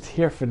it's just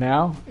here for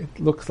now.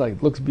 It looks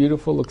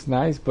beautiful, looks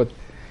nice, but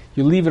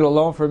you leave it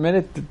alone for a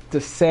minute,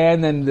 the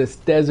sand and this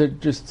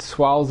desert just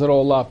swallows it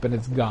all up, and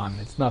it's gone.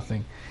 It's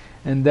nothing,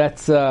 and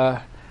that's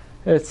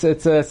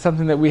it's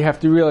something that we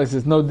have to realize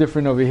is no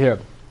different over here.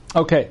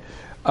 Okay,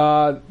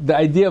 the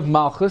idea of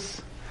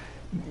Malchus.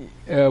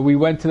 We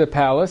went to the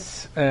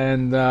palace,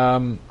 and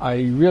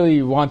I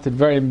really wanted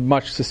very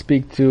much to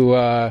speak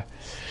to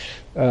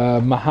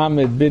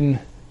Mohammed bin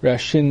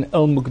Rashid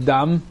Al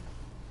Muqdam,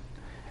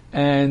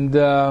 and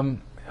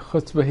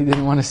chutzpah, he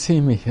didn't want to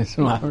see me. It's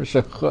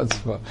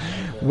chutzpah.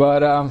 But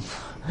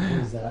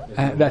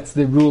that's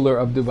the ruler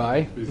of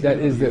Dubai. That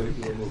is the.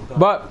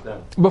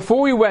 But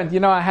before we went,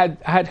 I had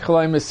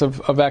chalamis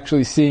of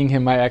actually seeing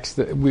him. I asked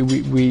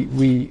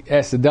we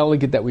asked the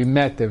delegate that we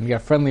met and we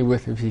got friendly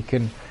with if he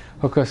can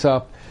hook us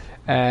up,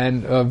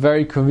 and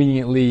very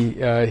conveniently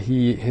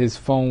his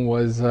phone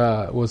was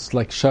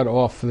shut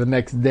off for the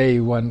next day,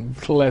 the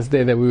last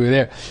day that we were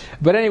there.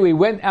 But anyway,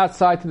 went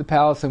outside to the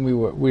palace and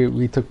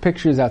we took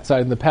pictures outside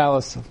of the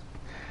palace,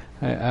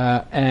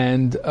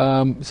 and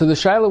so the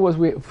shaila was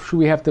should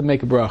we have to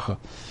make a bracha,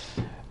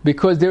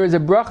 because there is a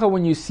bracha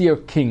when you see a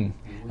king,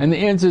 and the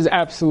answer is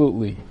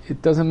absolutely.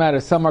 It doesn't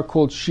matter. Some are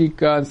called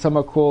shika and some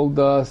are called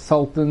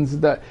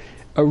sultans.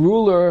 A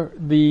ruler,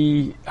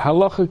 the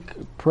halachic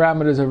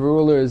parameters of a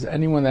ruler is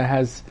anyone that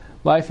has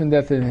life and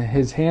death in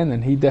his hand,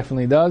 and he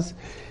definitely does.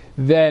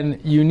 Then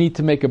you need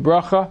to make a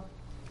bracha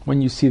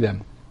when you see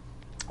them.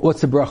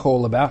 What's the bracha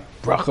all about?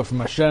 Bracha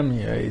from Hashem.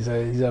 He's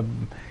a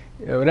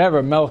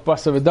whatever, melech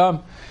basar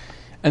v'dam.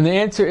 And the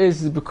answer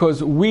is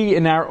because we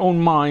in our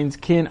own minds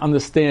can't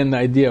understand the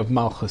idea of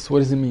malchus. What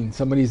does it mean?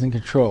 Somebody's in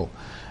control.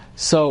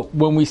 So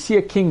when we see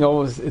a king,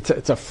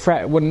 it's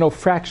no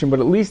fraction, but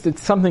at least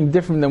it's something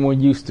different than we're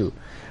used to.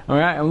 All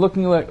right, I'm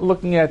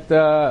looking at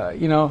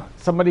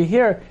somebody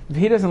here. If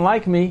he doesn't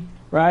like me,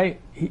 right,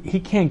 he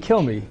can't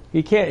kill me.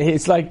 He can't.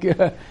 It's like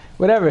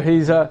whatever.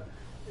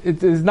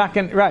 It is not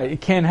going right.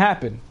 It can't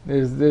happen.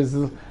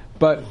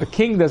 But a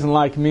king doesn't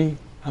like me,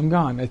 I'm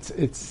gone.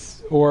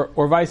 It's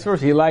or vice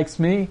versa. He likes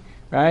me,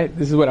 right?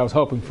 This is what I was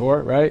hoping for,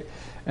 right?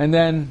 And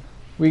then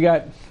we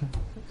got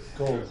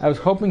I was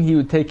hoping he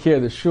would take care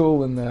of the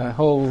shul and the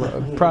whole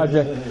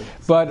project.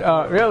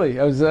 But really,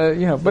 I was,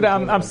 but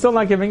I'm still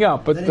not giving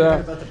up. But then he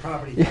heard about the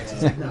property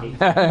taxes. No.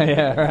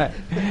 yeah, right,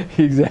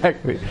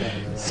 exactly.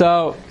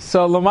 So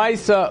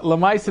Lamaisa,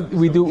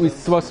 we're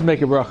supposed to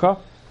make a bracha,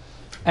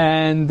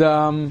 and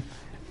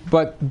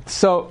but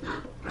so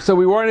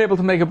we weren't able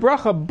to make a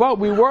bracha, but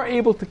we were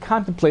able to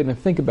contemplate and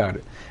think about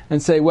it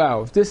and say,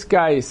 wow, if this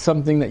guy is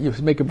something that you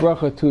make a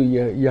bracha to,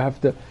 you have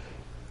to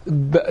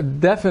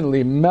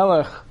definitely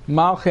Melech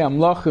Malchei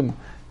Amlachim,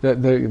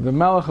 the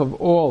Melech of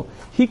all.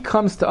 He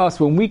comes to us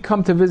when we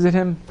come to visit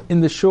him in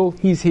the shul.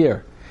 He's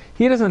here.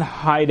 He doesn't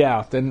hide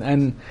out,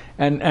 and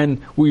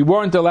we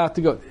weren't allowed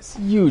to go. It's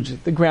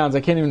huge. The grounds,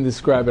 I can't even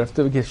describe it.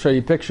 I have to show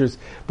you pictures.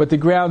 But the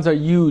grounds are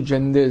huge,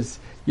 and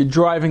you're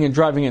driving,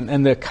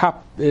 and the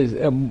cop is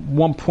at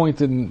one point,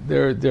 and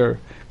there are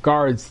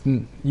guards,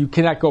 and you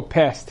cannot go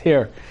past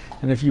here.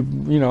 And if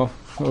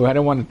I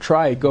don't want to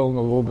try going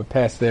a little bit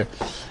past there.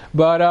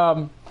 But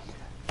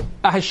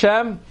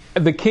Hashem,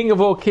 the King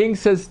of all kings,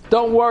 says,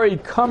 don't worry,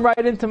 come right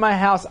into my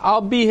house. I'll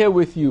be here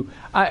with you.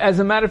 As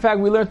a matter of fact,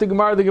 we learned the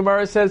Gemara. The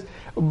Gemara says,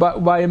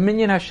 by a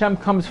minyan, Hashem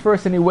comes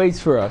first and he waits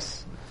for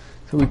us.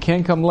 So we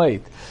can't come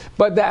late.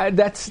 But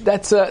that's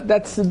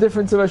the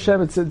difference of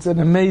Hashem. It's an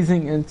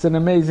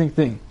amazing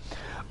thing.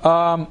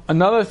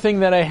 Another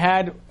thing that I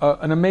had,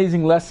 an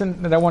amazing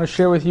lesson that I want to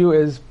share with you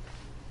is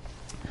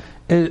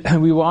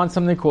we were on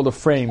something called a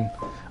frame.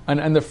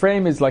 And the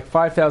frame is like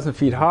 5,000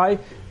 feet high,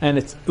 and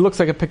it looks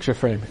like a picture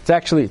frame.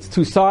 It's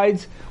two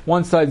sides.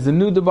 One side's the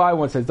new Dubai,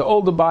 one side's the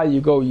old Dubai.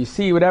 You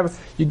see whatever.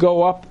 You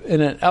go up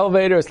in an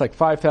elevator. It's like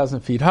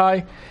 5,000 feet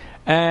high,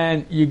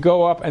 and you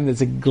go up, and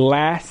there's a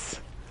glass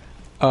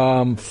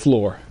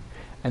floor,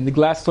 and the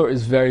glass floor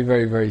is very,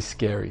 very, very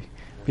scary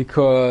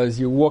because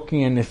you're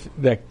walking, and if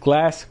that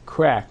glass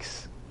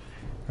cracks,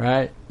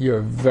 right, you're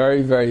a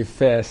very, very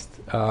fast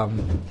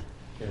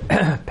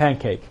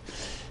pancake.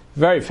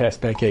 Very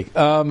fast pancake.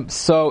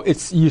 So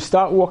you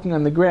start walking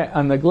on the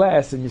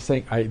glass, and you're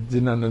saying, I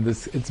didn't know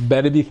this. It's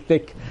better be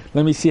thick.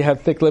 Let me see how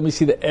thick. Let me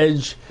see the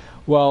edge.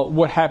 Well,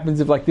 what happens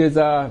if there's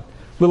a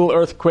little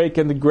earthquake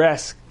and the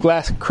glass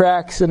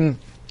cracks?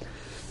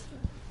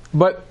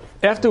 But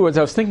afterwards,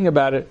 I was thinking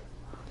about it.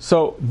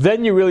 So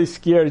then you're really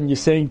scared, and you're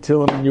saying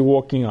Tehillim, and you're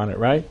walking on it,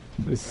 right?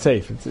 It's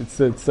safe. It's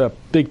a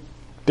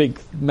big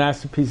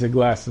masterpiece of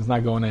glass. It's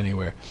not going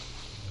anywhere.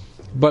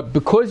 But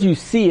because you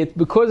see it,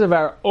 because of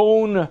our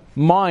own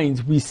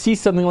minds, we see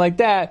something like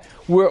that,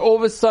 we're all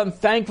of a sudden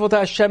thankful to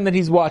Hashem that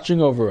He's watching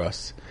over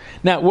us.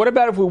 Now, what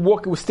about if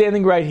we're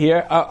standing right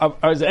here?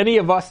 Is any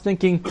of us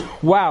thinking,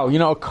 wow,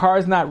 a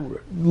car's not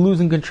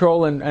losing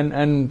control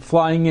and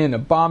flying in, a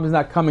bomb is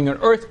not coming, an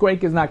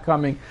earthquake is not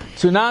coming,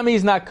 tsunami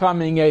is not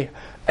coming,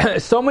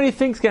 so many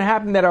things can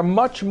happen that are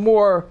much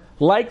more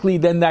likely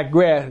than that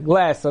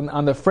glass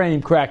on the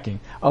frame cracking.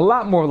 A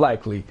lot more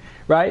likely,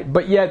 right?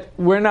 But yet,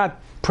 we're not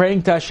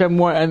praying to Hashem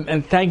more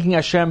and thanking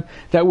Hashem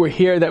that we're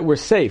here, that we're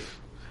safe.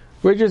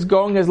 We're just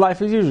going as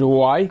life as usual.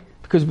 Why?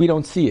 Because we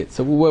don't see it.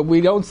 So what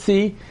we don't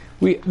see,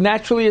 we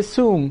naturally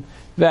assume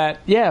that,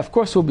 yeah, of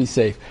course we'll be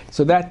safe.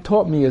 So that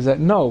taught me is that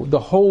no, the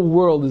whole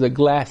world is a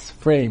glass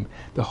frame.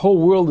 The whole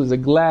world is a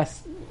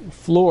glass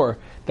floor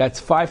that's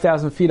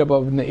 5,000 feet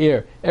above in the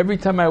air. Every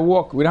time I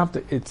walk, we don't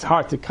have to, it's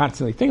hard to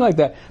constantly think like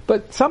that.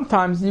 But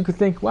sometimes you could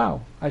think, wow,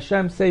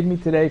 Hashem saved me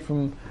today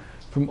from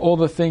all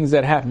the things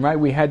that happened, right?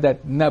 We had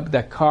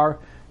that car,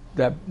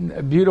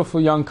 that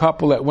beautiful young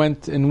couple that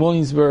went in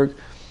Williamsburg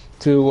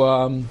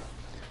to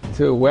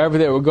wherever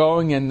they were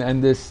going,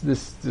 and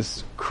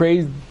this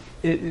crazy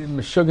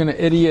Meshuggah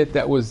idiot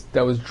that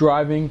was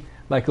driving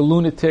like a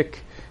lunatic,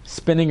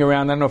 spinning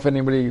around. I don't know if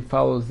anybody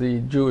follows the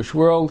Jewish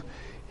world.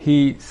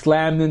 He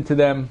slammed into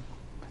them,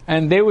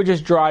 and they were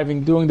just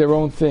driving, doing their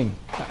own thing.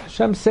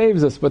 Hashem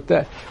saves us, but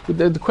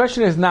the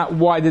question is not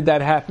why did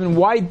that happen?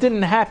 Why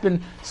didn't it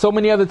happen so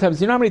many other times?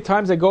 You know how many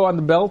times I go on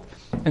the belt,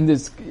 and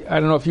I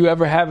don't know if you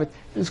ever have it,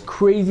 there's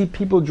crazy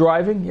people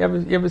driving. You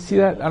ever see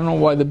that? I don't know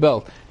why the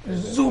belt.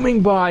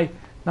 Zooming by,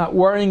 not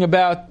worrying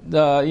about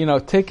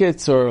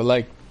tickets or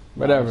like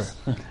whatever.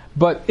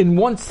 But in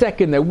 1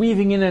 second, they're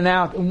weaving in and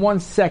out. In 1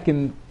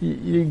 second,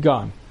 you're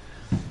gone.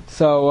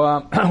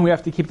 So we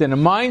have to keep that in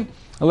mind.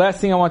 The last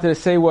thing I wanted to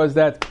say was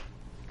that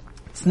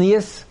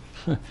Tznius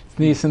in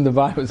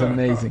Dubai was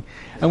amazing,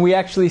 and we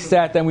actually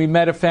sat and we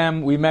met a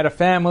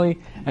family,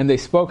 and they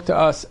spoke to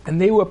us, and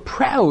they were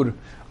proud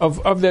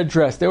of their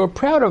dress. They were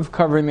proud of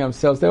covering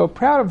themselves. They were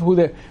proud of who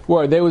they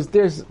were. There's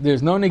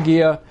no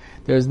negia,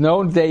 there's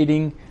no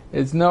dating.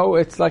 It's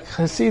like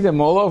Hasidim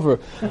all over,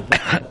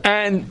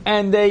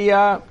 and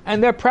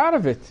they're proud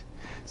of it.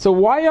 So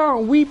why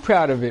aren't we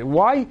proud of it?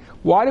 Why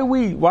do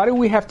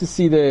we have to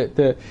see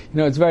the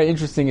it's very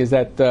interesting is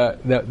that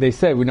they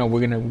say we're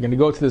gonna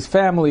go to this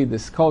family,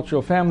 this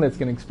cultural family that's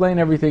gonna explain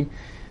everything.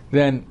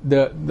 Then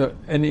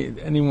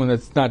anyone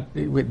that's not,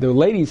 the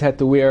ladies had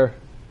to wear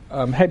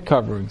head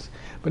coverings,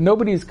 but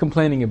nobody is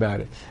complaining about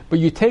it. But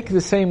you take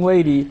the same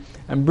lady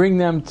and bring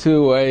them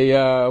to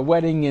a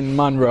wedding in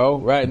Monroe,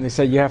 right? And they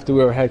say you have to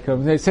wear a head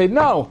covering. They say,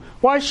 no,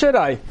 why should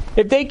I?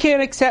 If they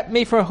can't accept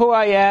me for who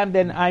I am,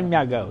 then I'm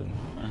not going.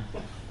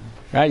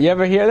 Right? You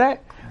ever hear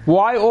that?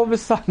 Why all of a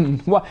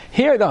sudden? Why?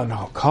 Here,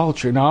 no,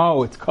 culture.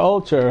 No, it's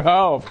culture.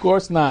 Oh, of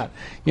course not.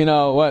 They're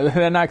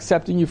not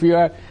accepting you for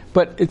your.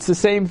 But it's the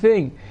same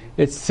thing.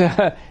 It's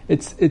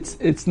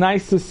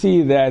nice to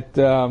see that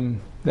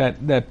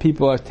that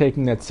people are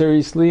taking that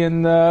seriously,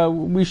 and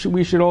we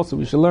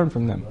should learn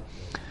from them.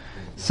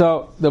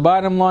 So the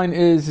bottom line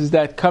is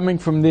that coming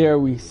from there,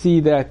 we see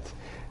that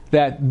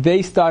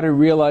they started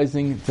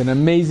realizing it's an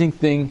amazing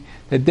thing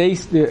that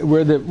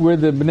we're the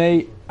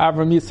Bnei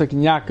Avraham, Yitzchak,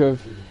 and Yaakov.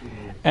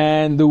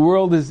 And the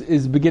world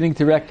is beginning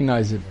to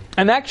recognize it.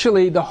 And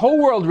actually, the whole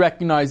world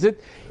recognizes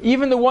it,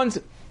 even the ones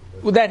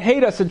that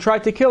hate us and try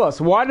to kill us.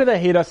 Why do they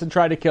hate us and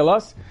try to kill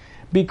us?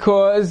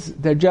 Because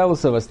they're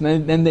jealous of us.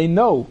 And they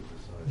know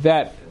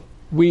that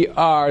we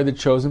are the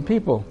chosen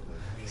people.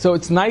 So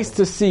it's nice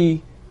to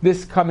see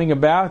this coming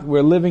about.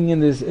 We're living in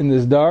this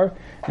dar.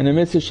 And the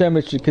Mitzvah Shem,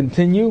 it should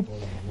continue.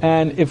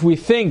 And if we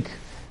think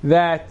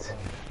that...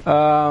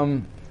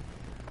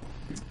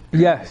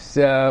 Yes,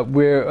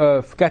 we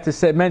forgot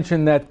to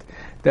mention that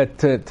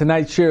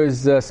tonight's share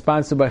is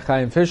sponsored by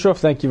Chaim Fishoff.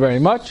 Thank you very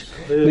much.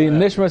 Liam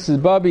Nishmas is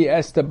Bobby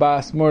Esther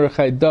Bas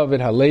Mordechai David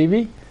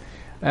Halevi,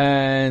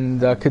 and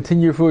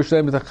continue for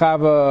Shalem with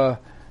Chava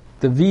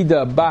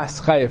Davida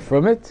Bas Chayef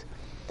from it,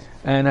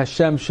 and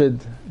Hashem should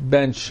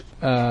bench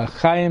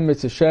Chaim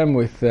Mitzvah Hashem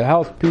with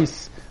health,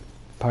 peace,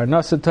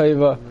 Parnasa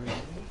Taiva,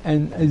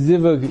 and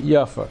Zivug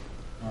Yafa.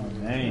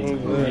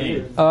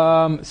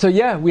 So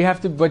yeah, we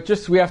have to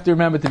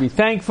remember to be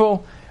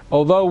thankful.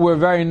 Although we're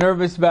very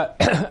nervous about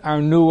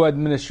our new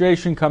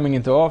administration coming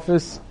into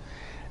office,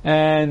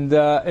 and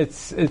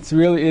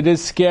it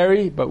is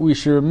scary. But we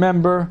should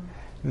remember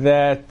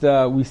that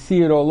we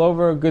see it all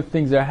over. Good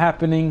things are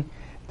happening.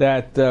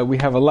 That we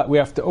have a lot. We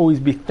have to always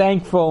be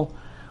thankful.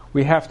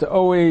 We have to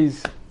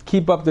always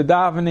keep up the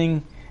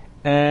davening,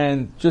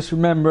 and just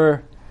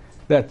remember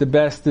that the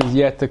best is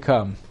yet to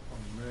come.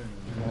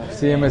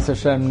 See you, Mr.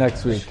 Hashem,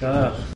 next week.